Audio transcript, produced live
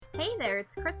there,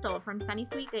 it's Crystal from Sunny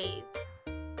Sweet Days.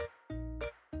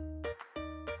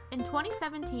 In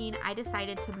 2017, I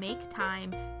decided to make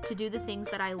time to do the things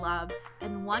that I love,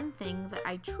 and one thing that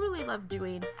I truly love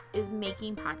doing is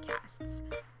making podcasts.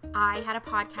 I had a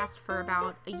podcast for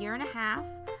about a year and a half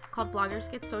called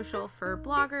Bloggers Get Social for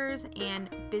bloggers and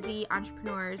busy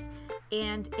entrepreneurs,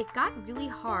 and it got really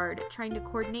hard trying to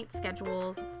coordinate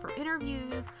schedules for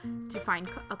interviews, to find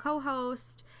a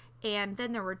co-host, and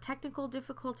then there were technical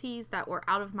difficulties that were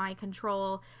out of my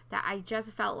control that I just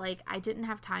felt like I didn't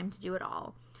have time to do it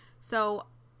all. So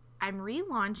I'm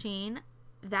relaunching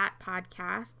that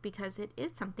podcast because it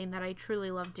is something that I truly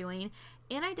love doing,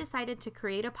 and I decided to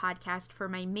create a podcast for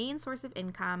my main source of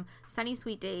income, Sunny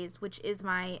Sweet Days, which is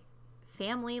my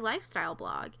family lifestyle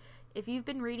blog. If you've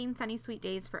been reading Sunny Sweet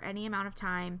Days for any amount of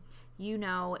time, you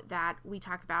know that we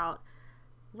talk about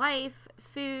life,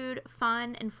 food,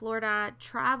 fun in Florida,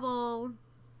 travel,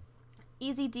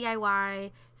 easy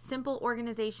DIY, simple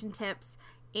organization tips,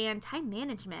 and time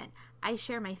management. I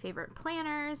share my favorite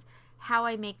planners, how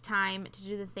I make time to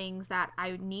do the things that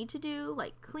I need to do,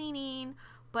 like cleaning,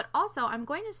 but also I'm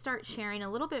going to start sharing a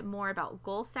little bit more about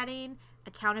goal setting,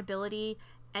 accountability,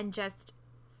 and just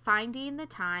finding the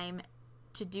time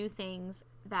to do things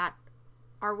that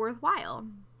are worthwhile.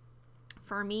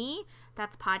 For me,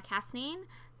 that's podcasting,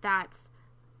 that's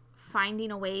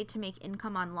finding a way to make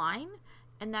income online,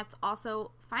 and that's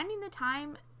also finding the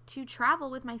time to travel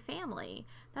with my family.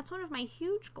 That's one of my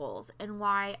huge goals and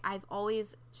why I've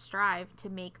always strived to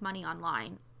make money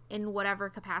online in whatever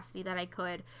capacity that I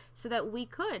could, so that we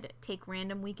could take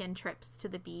random weekend trips to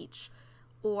the beach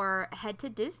or head to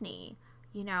Disney.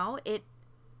 You know,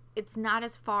 it's not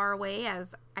as far away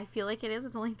as I feel like it is.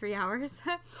 It's only 3 hours.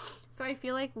 So I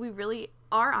feel like we really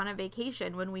are on a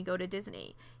vacation when we go to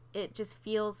Disney. It just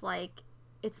feels like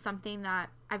it's something that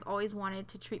I've always wanted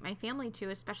to treat my family to,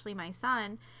 especially my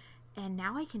son, and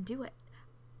now I can do it.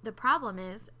 The problem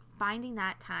is finding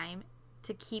that time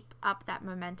to keep up that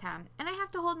momentum, and I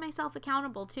have to hold myself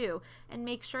accountable too and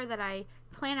make sure that I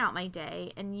plan out my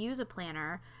day and use a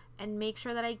planner and make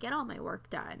sure that I get all my work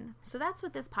done. So that's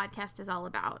what this podcast is all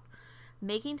about.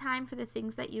 Making time for the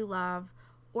things that you love,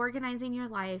 organizing your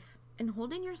life, and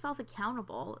holding yourself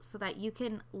accountable so that you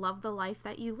can love the life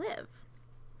that you live.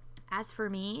 As for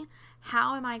me,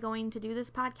 how am I going to do this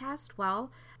podcast?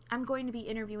 Well, I'm going to be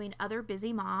interviewing other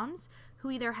busy moms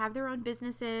who either have their own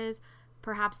businesses,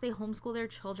 perhaps they homeschool their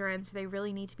children, so they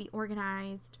really need to be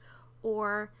organized,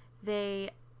 or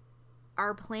they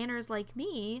are planners like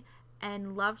me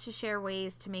and love to share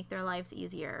ways to make their lives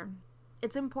easier.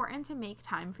 It's important to make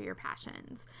time for your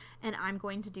passions, and I'm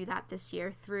going to do that this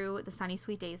year through the Sunny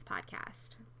Sweet Days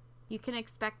podcast. You can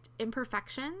expect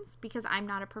imperfections because I'm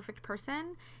not a perfect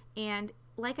person, and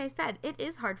like I said, it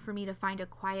is hard for me to find a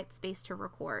quiet space to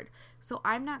record, so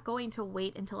I'm not going to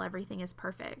wait until everything is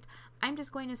perfect. I'm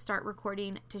just going to start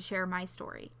recording to share my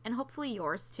story, and hopefully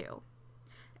yours too.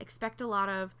 Expect a lot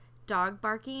of dog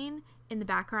barking in the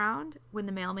background when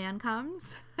the mailman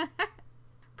comes.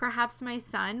 Perhaps my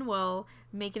son will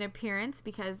make an appearance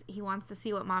because he wants to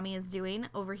see what mommy is doing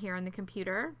over here on the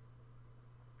computer.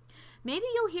 Maybe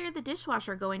you'll hear the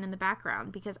dishwasher going in the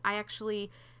background because I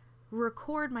actually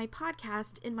record my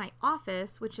podcast in my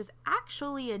office, which is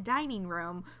actually a dining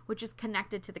room, which is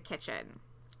connected to the kitchen.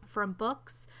 From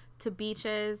books to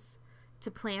beaches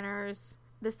to planners,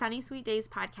 the Sunny Sweet Days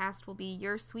podcast will be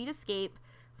your sweet escape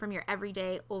from your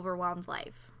everyday overwhelmed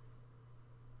life.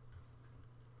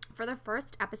 For the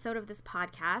first episode of this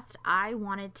podcast, I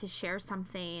wanted to share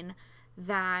something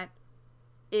that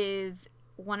is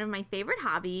one of my favorite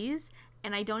hobbies,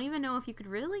 and I don't even know if you could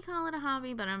really call it a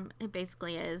hobby, but it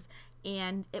basically is,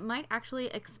 and it might actually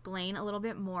explain a little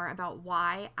bit more about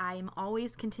why I'm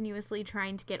always continuously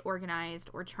trying to get organized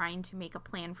or trying to make a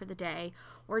plan for the day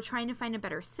or trying to find a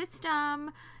better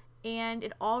system, and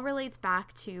it all relates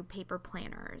back to paper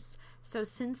planners. So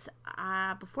since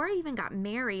before I even got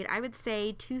married, I would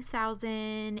say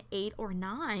 2008 or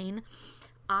 9,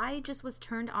 I just was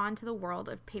turned on to the world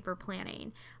of paper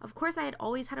planning. Of course, I had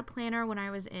always had a planner when I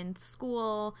was in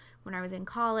school, when I was in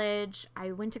college.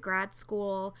 I went to grad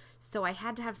school, so I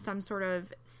had to have some sort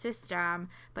of system,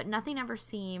 but nothing ever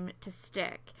seemed to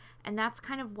stick. And that's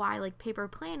kind of why paper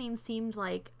planning seemed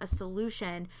like a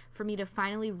solution for me to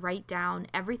finally write down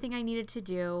everything I needed to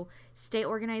do, stay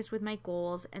organized with my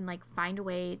goals, and find a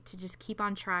way to just keep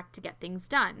on track to get things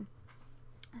done.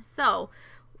 So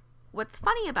what's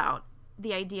funny about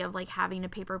the idea of having a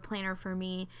paper planner for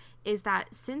me is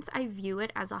that since I view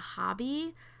it as a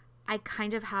hobby, I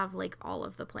kind of have all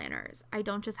of the planners. I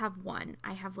don't just have one.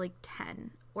 I have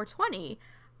 10 or 20.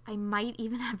 I might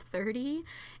even have 30,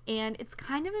 and it's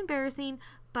kind of embarrassing,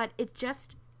 but it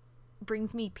just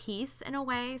brings me peace in a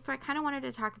way. So I kind of wanted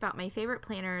to talk about my favorite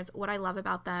planners, what I love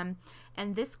about them,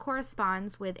 and this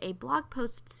corresponds with a blog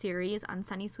post series on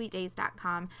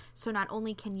sunnysweetdays.com. So not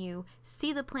only can you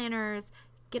see the planners,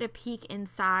 get a peek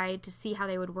inside to see how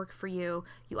they would work for you,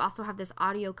 you also have this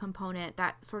audio component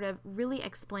that sort of really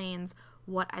explains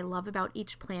what I love about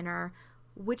each planner,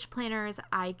 which planners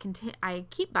I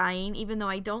keep buying even though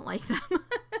I don't like them,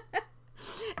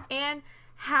 and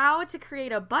how to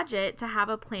create a budget to have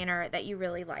a planner that you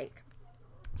really like.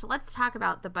 So let's talk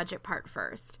about the budget part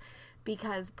first,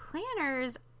 because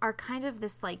planners are kind of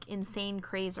this like insane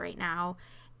craze right now,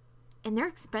 and they're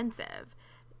expensive.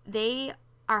 They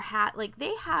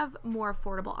they have more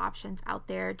affordable options out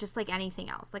there, just like anything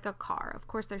else, like a car. Of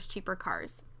course, there's cheaper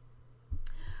cars.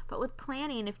 But with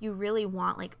planning, if you really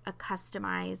want like a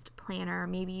customized planner,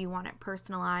 maybe you want it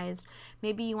personalized,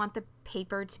 maybe you want the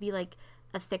paper to be like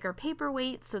a thicker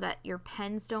paperweight so that your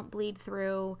pens don't bleed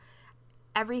through,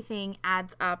 everything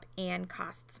adds up and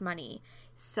costs money.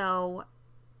 So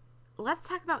let's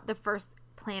talk about the first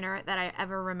planner that I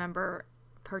ever remember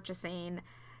purchasing,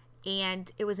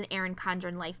 and it was an Erin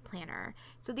Condren Life Planner.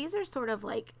 So these are sort of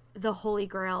like the holy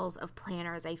grails of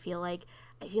planners. I feel like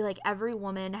every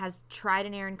woman has tried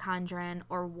an Erin Condren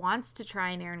or wants to try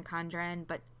an Erin Condren,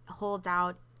 but holds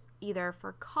out either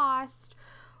for cost,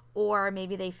 or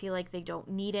maybe they feel like they don't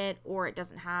need it, or it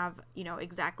doesn't have,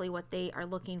 exactly what they are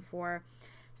looking for.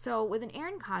 So with an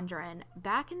Erin Condren,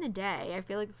 back in the day, I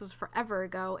feel like this was forever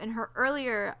ago, in her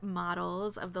earlier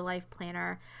models of the Life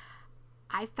Planner,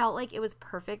 I felt like it was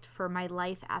perfect for my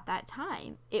life at that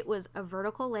time. It was a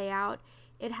vertical layout.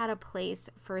 It had a place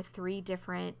for 3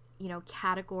 different,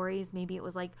 categories. Maybe it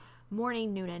was like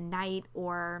morning, noon, and night,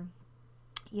 or,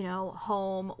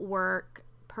 home, work,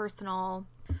 personal.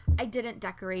 I didn't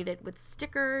decorate it with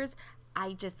stickers.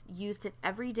 I just used it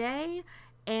every day,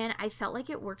 and I felt like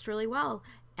it worked really well.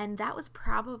 And that was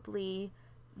probably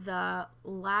the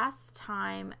last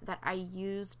time that I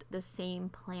used the same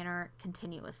planner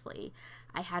continuously.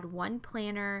 I had one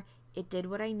planner, it did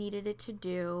what I needed it to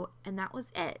do, and that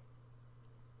was it.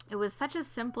 It was such a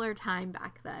simpler time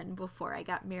back then, before I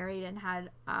got married and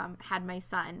had my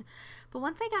son. But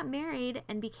once I got married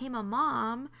and became a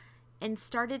mom and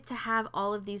started to have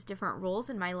all of these different roles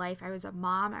in my life, I was a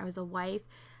mom, I was a wife,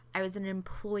 I was an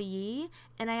employee,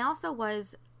 and I also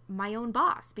was my own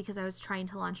boss because I was trying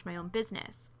to launch my own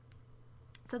business.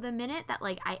 So the minute that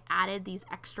I added these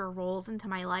extra roles into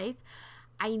my life,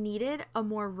 I needed a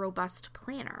more robust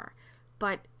planner.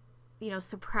 But,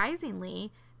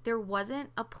 surprisingly, there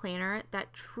wasn't a planner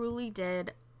that truly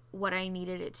did what I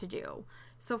needed it to do.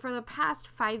 So for the past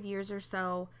 5 years or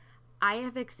so, I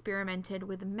have experimented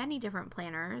with many different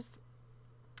planners.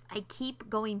 I keep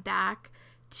going back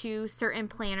to certain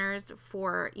planners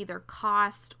for either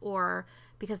cost or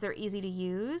because they're easy to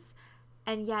use.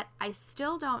 And yet I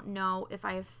still don't know if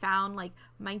I have found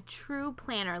my true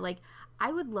planner.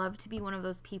 I would love to be one of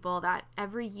those people that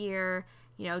every year,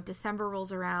 December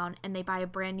rolls around and they buy a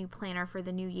brand new planner for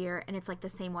the new year, and it's the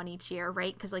same one each year,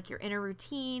 right? Because you're in a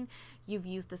routine, you've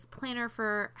used this planner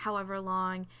for however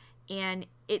long, and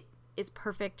it is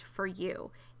perfect for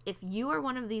you. If you are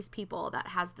one of these people that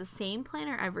has the same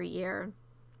planner every year,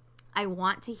 I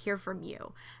want to hear from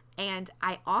you. And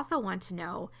I also want to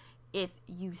know if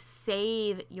you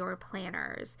save your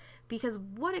planners, because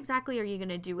what exactly are you going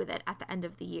to do with it at the end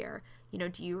of the year?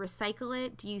 Do you recycle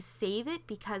it? Do you save it?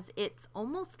 Because it's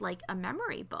almost like a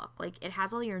memory book. It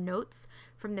has all your notes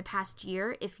from the past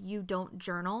year. If you don't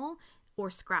journal or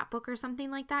scrapbook or something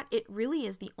like that, it really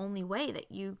is the only way that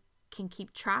you can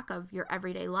keep track of your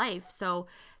everyday life. So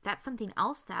that's something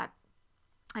else that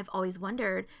I've always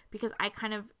wondered, because I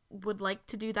kind of would like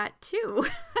to do that too.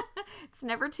 It's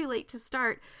never too late to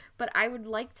start, but I would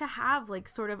like to have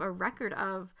sort of a record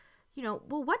of,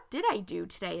 what did I do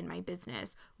today in my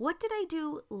business? What did I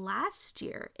do last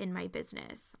year in my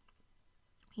business?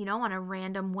 On a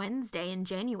random Wednesday in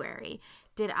January,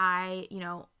 did I,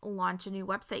 launch a new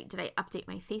website? Did I update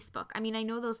my Facebook? I mean, I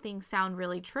know those things sound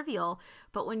really trivial,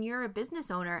 but when you're a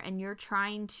business owner and you're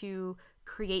trying to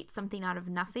create something out of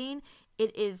nothing,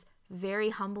 it is very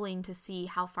humbling to see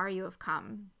how far you have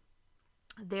come.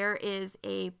 There is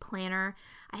a planner.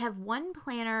 I have one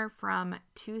planner from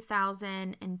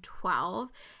 2012,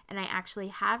 and I actually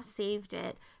have saved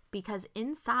it because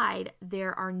inside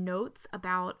there are notes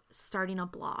about starting a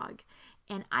blog.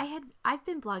 And I've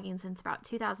been blogging since about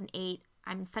 2008.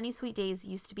 Sunny Sweet Days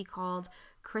used to be called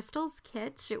Crystal's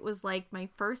Kitsch. It was my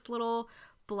first little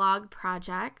blog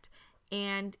project,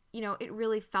 and it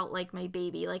really felt like my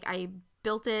baby. I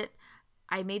built it,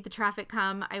 I made the traffic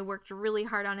come. I worked really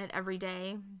hard on it every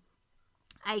day.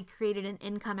 I created an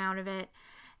income out of it.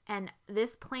 And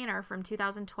this planner from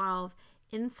 2012,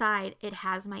 inside it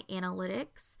has my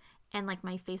analytics and like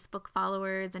my Facebook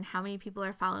followers and how many people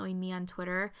are following me on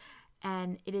Twitter.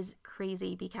 And it is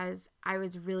crazy because I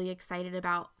was really excited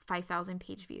about 5,000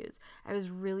 page views. I was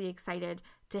really excited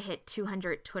to hit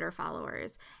 200 Twitter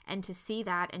followers, and to see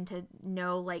that and to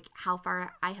know like how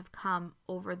far I have come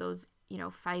over those,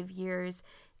 5 years.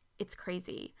 It's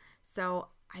crazy. So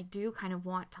I do kind of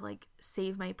want to like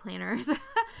save my planners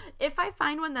if I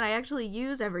find one that I actually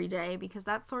use every day, because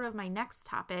that's sort of my next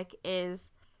topic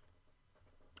is,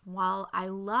 while I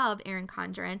love Erin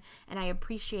Condren and I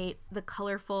appreciate the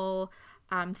colorful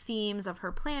themes of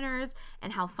her planners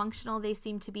and how functional they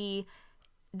seem to be,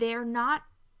 they're not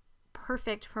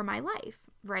perfect for my life,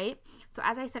 right? So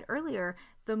as I said earlier,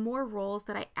 the more roles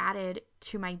that I added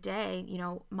to my day,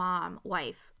 mom,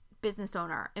 wife, business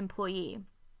owner, employee,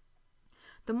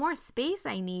 the more space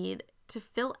I need to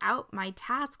fill out my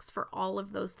tasks for all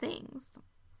of those things.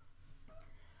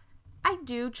 I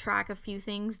do track a few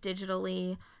things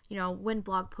digitally, when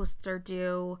blog posts are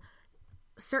due,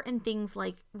 certain things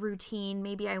like routine.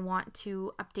 Maybe I want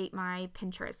to update my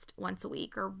Pinterest once a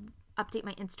week or update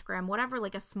my Instagram, whatever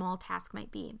like a small task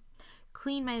might be.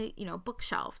 Clean my,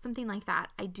 bookshelf, something like that.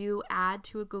 I do add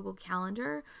to a Google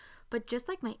Calendar, but just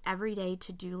like my everyday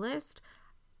to-do list,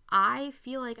 I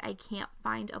feel like I can't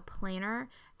find a planner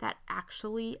that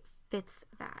actually fits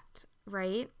that,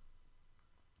 right?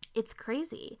 It's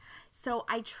crazy. So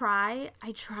I try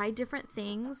different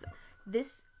things.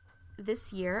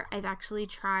 This year, I've actually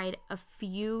tried a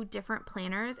few different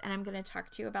planners, and I'm going to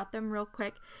talk to you about them real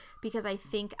quick because I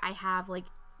think I have like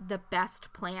the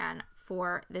best plan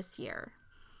for this year.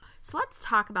 So let's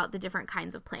talk about the different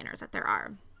kinds of planners that there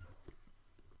are.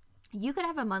 You could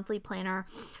have a monthly planner,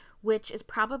 which is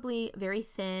probably very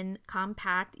thin,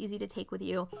 compact, easy to take with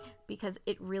you because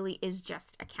it really is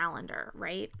just a calendar,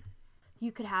 right?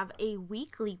 You could have a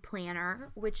weekly planner,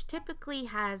 which typically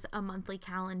has a monthly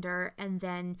calendar, and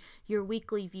then your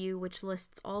weekly view, which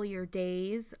lists all your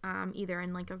days, either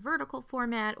in like a vertical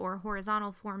format or a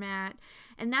horizontal format.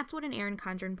 And that's what an Erin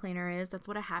Condren planner is. That's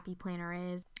what a Happy Planner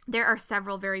is. There are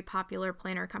several very popular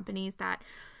planner companies that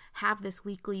have this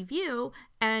weekly view,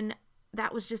 and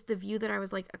that was just the view that I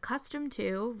was like accustomed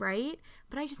to, right?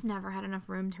 But I just never had enough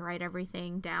room to write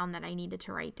everything down that I needed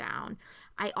to write down.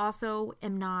 I also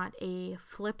am not a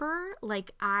flipper.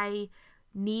 Like I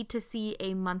need to see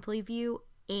a monthly view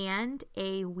and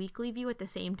a weekly view at the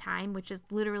same time, which is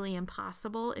literally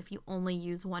impossible if you only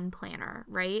use one planner,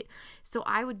 right? So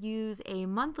I would use a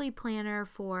monthly planner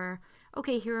for,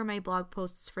 okay, here are my blog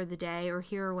posts for the day, or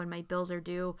here are when my bills are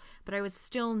due, but I would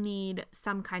still need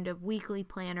some kind of weekly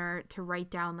planner to write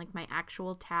down like my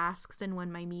actual tasks and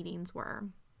when my meetings were.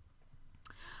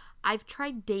 I've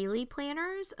tried daily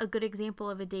planners. A good example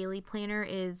of a daily planner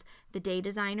is the Day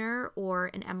Designer or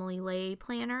an Emily Ley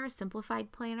planner,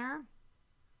 simplified planner.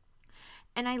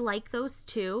 And I like those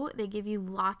too. They give you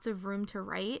lots of room to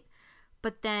write,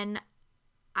 but then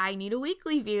I need a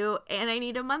weekly view and I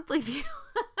need a monthly view.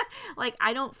 Like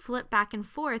I don't flip back and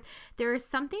forth. There is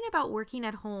something about working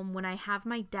at home when I have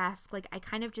my desk, like I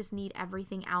kind of just need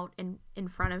everything out in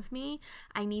front of me.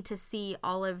 I need to see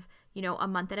all of, a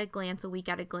month at a glance, a week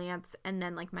at a glance, and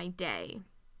then like my day.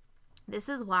 This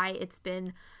is why it's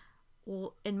been,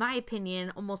 well, in my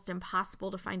opinion, almost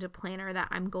impossible to find a planner that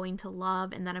I'm going to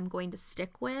love and that I'm going to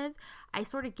stick with. I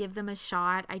sort of give them a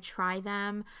shot. I try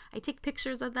them. I take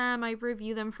pictures of them. I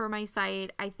review them for my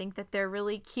site. I think that they're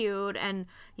really cute. And,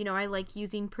 I like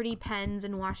using pretty pens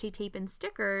and washi tape and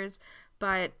stickers,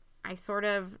 but I sort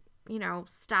of,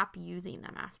 stop using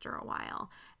them after a while.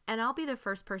 And I'll be the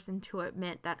first person to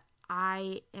admit that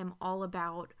I am all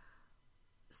about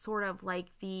sort of like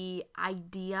the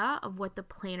idea of what the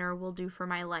planner will do for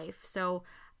my life. So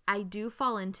I do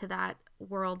fall into that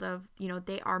world of,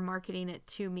 they are marketing it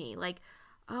to me. Like,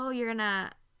 oh, you're going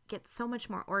to get so much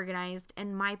more organized.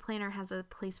 And my planner has a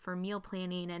place for meal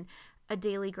planning and a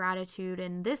daily gratitude.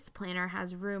 And this planner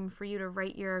has room for you to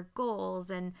write your goals.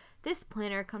 And this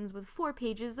planner comes with 4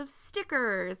 pages of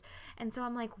stickers. And so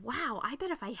I'm like, wow, I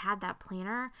bet if I had that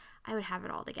planner, I would have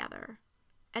it all together.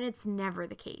 And it's never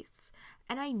the case.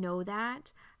 And I know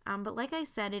that. But like I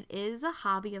said, it is a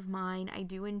hobby of mine. I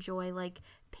do enjoy like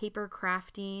paper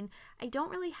crafting. I don't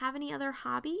really have any other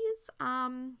hobbies.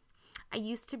 I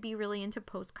used to be really into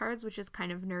postcards, which is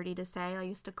kind of nerdy to say. I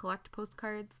used to collect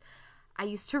postcards. I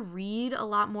used to read a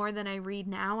lot more than I read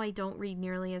now. I don't read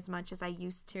nearly as much as I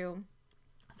used to.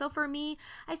 So for me,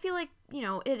 I feel like,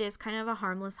 it is kind of a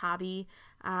harmless hobby.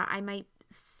 I might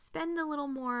spend a little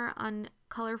more on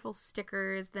colorful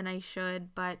stickers than I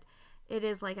should, but it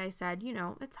is, like I said,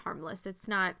 it's harmless. It's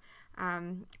not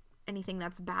anything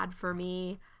that's bad for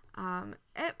me.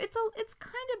 It's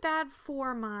kind of bad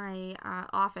for my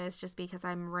office just because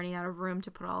I'm running out of room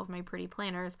to put all of my pretty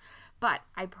planners. But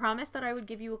I promised that I would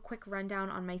give you a quick rundown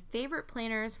on my favorite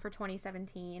planners for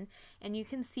 2017, and you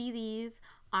can see these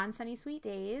on Sunny Sweet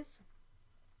Days.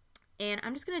 And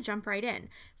I'm just going to jump right in.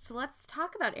 So let's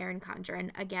talk about Erin Condren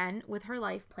again with her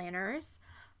life planners.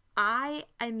 I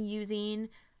am using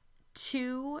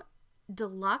 2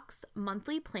 deluxe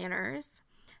monthly planners.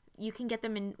 You can get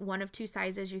them in one of 2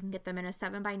 sizes. You can get them in a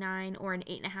 7x9 or an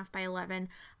 8.5x11.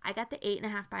 I got the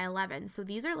 8.5x11. So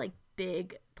these are like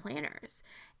big planners,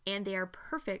 and they are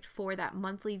perfect for that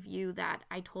monthly view that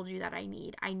I told you that I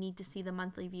need. I need to see the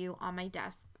monthly view on my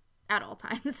desk at all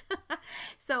times.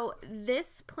 So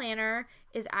this planner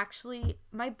is actually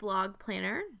my blog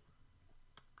planner.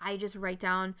 I just write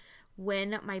down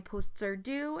when my posts are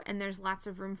due, and there's lots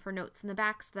of room for notes in the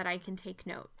back so that I can take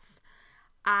notes.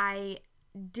 I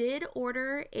did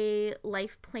order a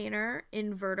life planner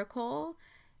in vertical,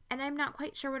 and I'm not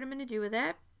quite sure what I'm going to do with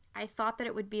it. I thought that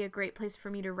it would be a great place for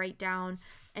me to write down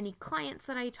any clients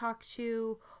that I talk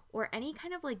to, or any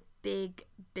kind of like big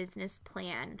business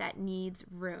plan that needs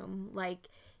room. Like,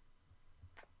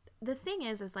 the thing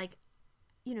is like,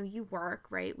 you work,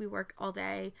 right? We work all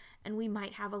day, and we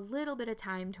might have a little bit of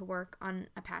time to work on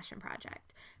a passion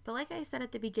project. But like I said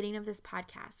at the beginning of this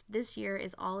podcast, this year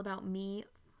is all about me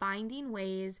finding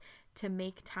ways to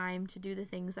make time to do the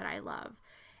things that I love.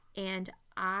 And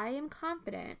I am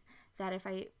confident that if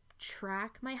I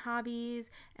track my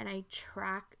hobbies and I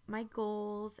track my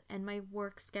goals and my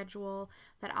work schedule,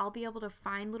 that I'll be able to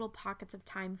find little pockets of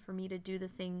time for me to do the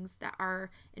things that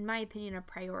are, in my opinion, a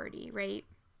priority, right?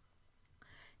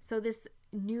 So this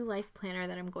new life planner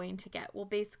that I'm going to get will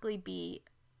basically be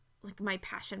like my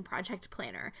passion project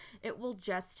planner. It will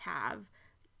just have,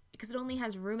 because it only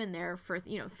has room in there for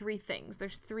 3 things.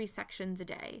 There's 3 sections a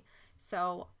day.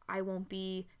 So I won't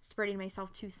be spreading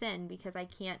myself too thin because I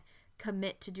can't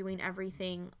commit to doing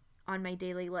everything on my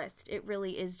daily list. It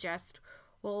really is just,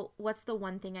 well, what's the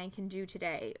one thing I can do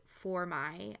today for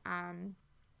my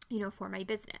for my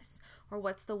business, or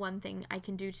what's the one thing I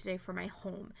can do today for my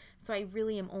home. So I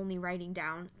really am only writing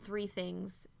down 3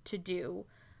 things to do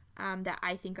that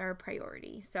I think are a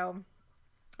priority. So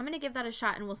I'm going to give that a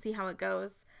shot, and we'll see how it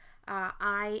goes.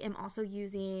 I am also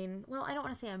using, well, I don't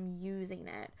want to say I'm using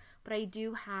it, but I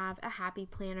do have a Happy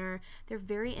Planner. They're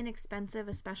very inexpensive,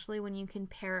 especially when you can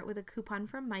pair it with a coupon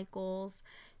from Michaels.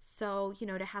 So,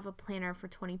 to have a planner for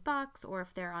 $20, or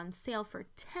if they're on sale for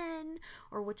 $10,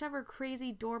 or whichever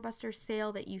crazy doorbuster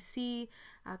sale that you see,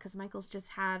 because Michaels just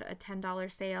had a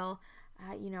 $10 sale,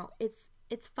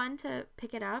 it's fun to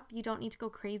pick it up. You don't need to go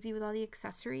crazy with all the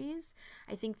accessories.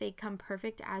 I think they come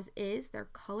perfect as is. They're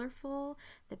colorful.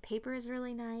 The paper is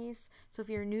really nice. So if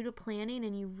you're new to planning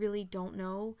and you really don't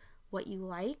know what you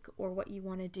like or what you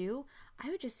want to do, I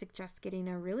would just suggest getting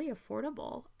a really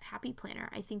affordable Happy Planner.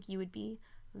 I think you would be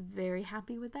very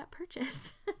happy with that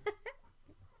purchase.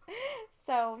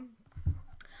 So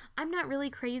I'm not really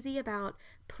crazy about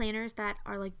planners that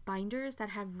are like binders that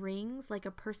have rings, like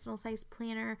a personal size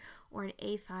planner or an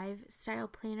A5 style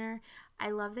planner.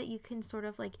 I love that you can sort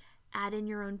of like add in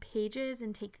your own pages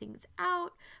and take things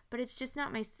out, but it's just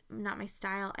not my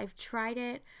style. I've tried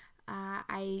it.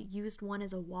 I used one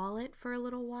as a wallet for a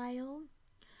little while,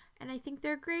 and I think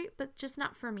they're great, but just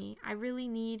not for me. I really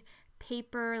need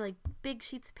paper, like big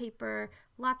sheets of paper,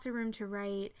 lots of room to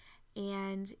write.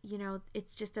 And,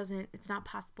 it's not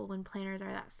possible when planners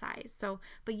are that size. So,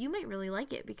 but you might really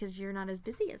like it because you're not as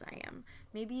busy as I am.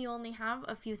 Maybe you only have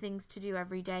a few things to do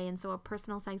every day. And so a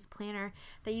personal size planner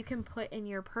that you can put in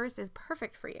your purse is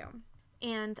perfect for you.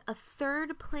 And a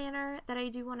third planner that I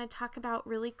do want to talk about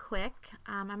really quick,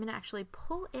 I'm going to actually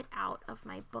pull it out of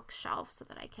my bookshelf so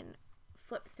that I can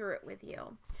flip through it with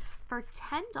you. For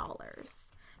 $10,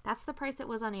 that's the price it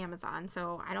was on Amazon.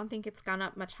 So I don't think it's gone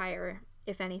up much higher.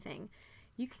 If anything,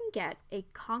 you can get a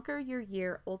Conquer Your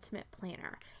Year Ultimate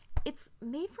Planner. It's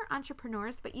made for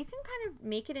entrepreneurs, but you can kind of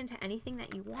make it into anything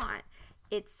that you want.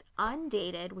 It's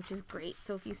undated, which is great.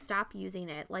 So if you stop using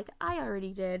it, like I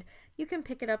already did, you can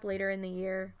pick it up later in the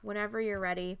year, whenever you're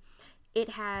ready. It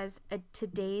has a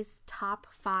today's top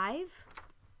 5,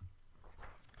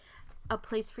 a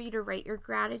place for you to write your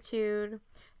gratitude,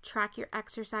 track your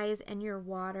exercise and your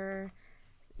water,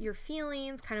 your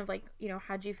feelings, kind of like,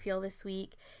 how'd you feel this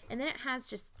week? And then it has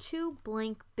just 2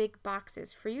 blank big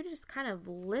boxes for you to just kind of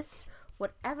list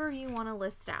whatever you want to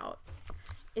list out.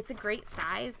 It's a great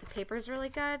size. The paper is really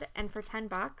good. And for $10,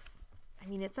 I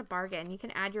mean, it's a bargain. You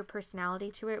can add your personality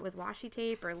to it with washi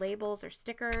tape or labels or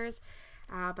stickers.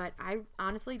 But I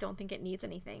honestly don't think it needs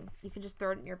anything. You can just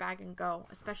throw it in your bag and go,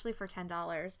 especially for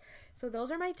 $10. So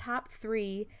those are my top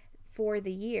 3 for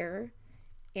the year.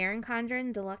 Erin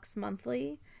Condren Deluxe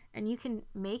Monthly. And you can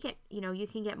make it, you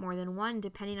can get more than one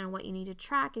depending on what you need to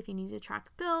track. If you need to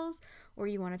track bills or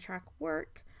you want to track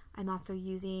work. I'm also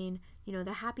using,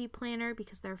 the Happy Planner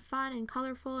because they're fun and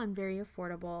colorful and very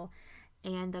affordable.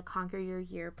 And the Conquer Your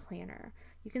Year Planner.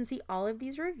 You can see all of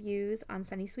these reviews on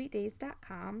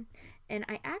sunnysweetdays.com. And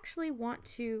I actually want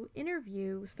to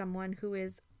interview someone who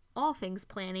is all things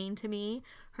planning to me.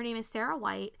 Her name is Sarah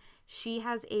White. She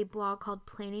has a blog called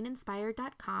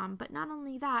planninginspired.com. But not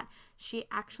only that, she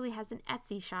actually has an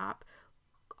Etsy shop,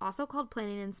 also called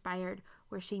Planning Inspired,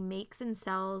 where she makes and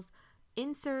sells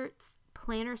inserts,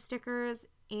 planner stickers,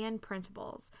 and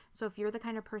printables. So if you're the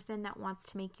kind of person that wants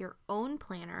to make your own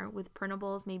planner with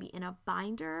printables, maybe in a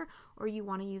binder, or you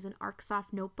want to use an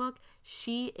ArcSoft notebook,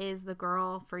 she is the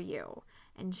girl for you.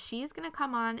 And she's going to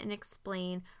come on and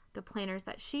explain the planners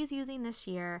that she's using this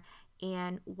year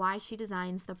and why she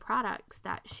designs the products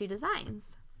that she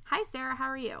designs. Hi, Sarah. How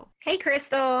are you? Hey,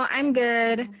 Crystal. I'm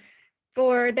good.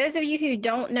 For those of you who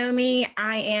don't know me,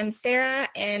 I am Sarah,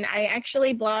 and I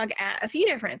actually blog at a few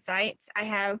different sites. I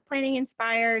have Planning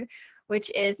Inspired, which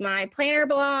is my planner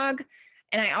blog,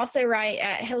 and I also write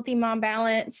at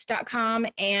healthymombalance.com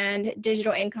and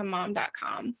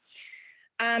digitalincomemom.com.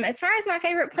 As far as my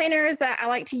favorite planners that I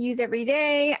like to use every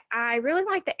day, I really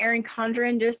like the Erin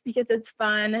Condren just because it's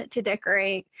fun to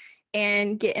decorate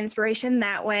and get inspiration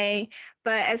that way.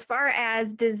 But as far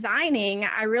as designing,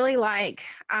 I really like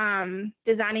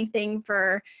designing things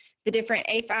for the different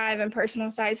A5 and personal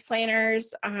size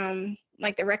planners,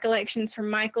 like the Recollections from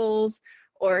Michaels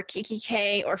or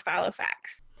kikki.K or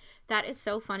Filofax. That is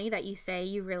so funny that you say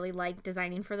you really like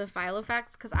designing for the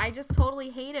Filofax, because I just totally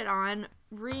hate it on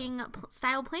ring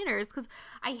style planners because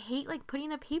I hate like putting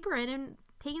the paper in and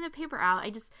taking the paper out.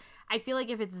 I feel like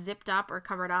if it's zipped up or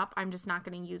covered up, I'm just not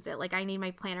going to use it. Like I need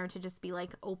my planner to just be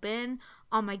like open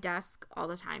on my desk all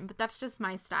the time, but that's just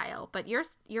my style. But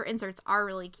your inserts are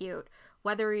really cute,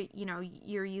 whether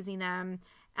you're using them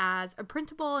as a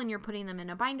printable and you're putting them in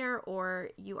a binder, or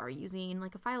you are using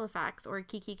like a Filofax or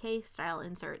kikki.K style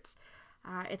inserts.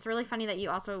 It's really funny that you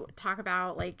also talk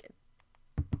about like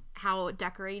how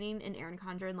decorating an Erin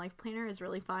Condren life planner is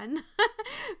really fun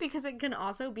because it can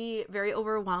also be very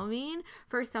overwhelming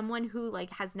for someone who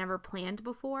like has never planned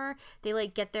before. They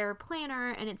like get their planner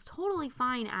and it's totally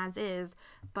fine as is,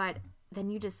 but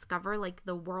then you discover like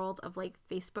the world of like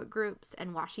Facebook groups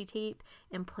and washi tape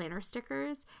and planner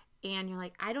stickers, and you're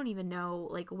like, I don't even know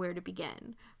like where to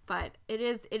begin. But it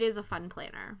is a fun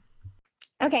planner.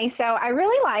 Okay, so I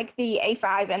really like the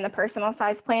A5 and the personal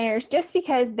size planners just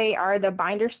because they are the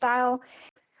binder style.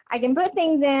 I can put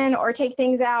things in or take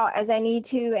things out as I need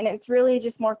to, and it's really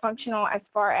just more functional as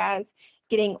far as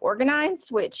getting organized,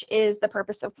 which is the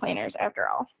purpose of planners after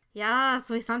all.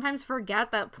 Yes, we sometimes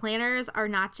forget that planners are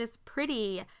not just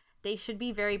pretty, they should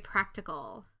be very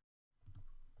practical.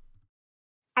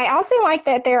 I also like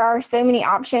that there are so many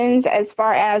options as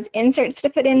far as inserts to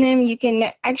put in them. You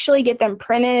can actually get them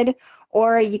printed,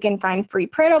 or you can find free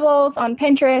printables on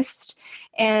Pinterest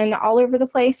and all over the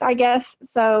place, I guess.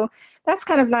 So that's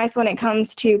kind of nice when it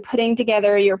comes to putting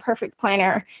together your perfect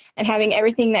planner and having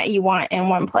everything that you want in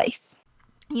one place.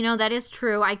 That is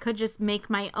true. I could just make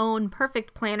my own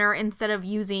perfect planner instead of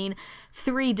using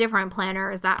 3 different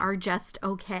planners that are just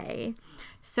okay.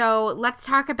 So let's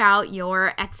talk about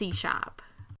your Etsy shop.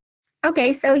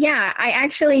 Okay, so yeah, I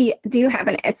actually do have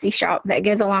an Etsy shop that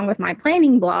goes along with my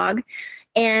planning blog.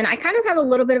 And I kind of have a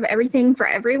little bit of everything for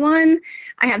everyone.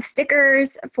 I have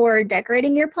stickers for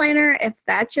decorating your planner if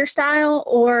that's your style,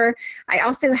 or I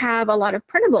also have a lot of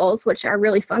printables, which are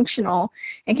really functional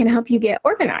and can help you get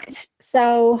organized.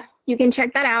 So you can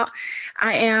check that out.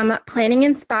 I am Planning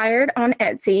Inspired on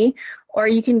Etsy, or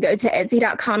you can go to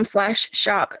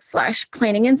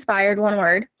etsy.com/shop/planning inspired, one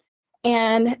word.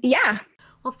 And yeah.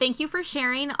 Well, thank you for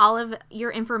sharing all of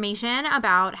your information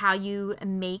about how you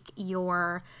make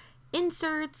your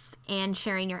inserts and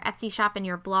sharing your Etsy shop and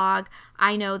your blog.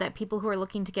 I know that people who are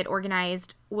looking to get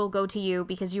organized will go to you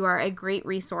because you are a great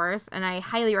resource, and I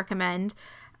highly recommend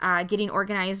getting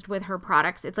organized with her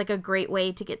products. It's like a great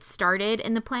way to get started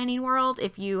in the planning world.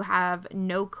 If you have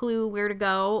no clue where to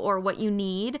go or what you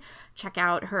need, check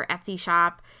out her Etsy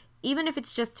shop. Even if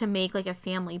it's just to make like a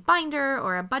family binder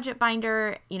or a budget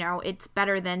binder, it's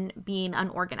better than being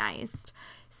unorganized.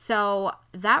 So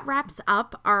that wraps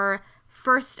up our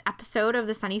first episode of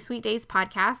the Sunny Sweet Days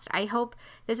podcast. I hope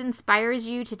this inspires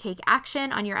you to take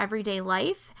action on your everyday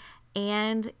life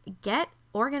and get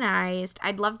organized.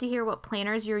 I'd love to hear what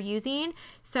planners you're using.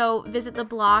 So visit the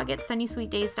blog at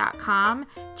sunnysweetdays.com,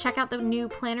 check out the new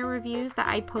planner reviews that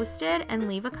I posted, and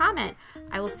leave a comment.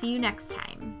 I will see you next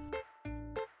time.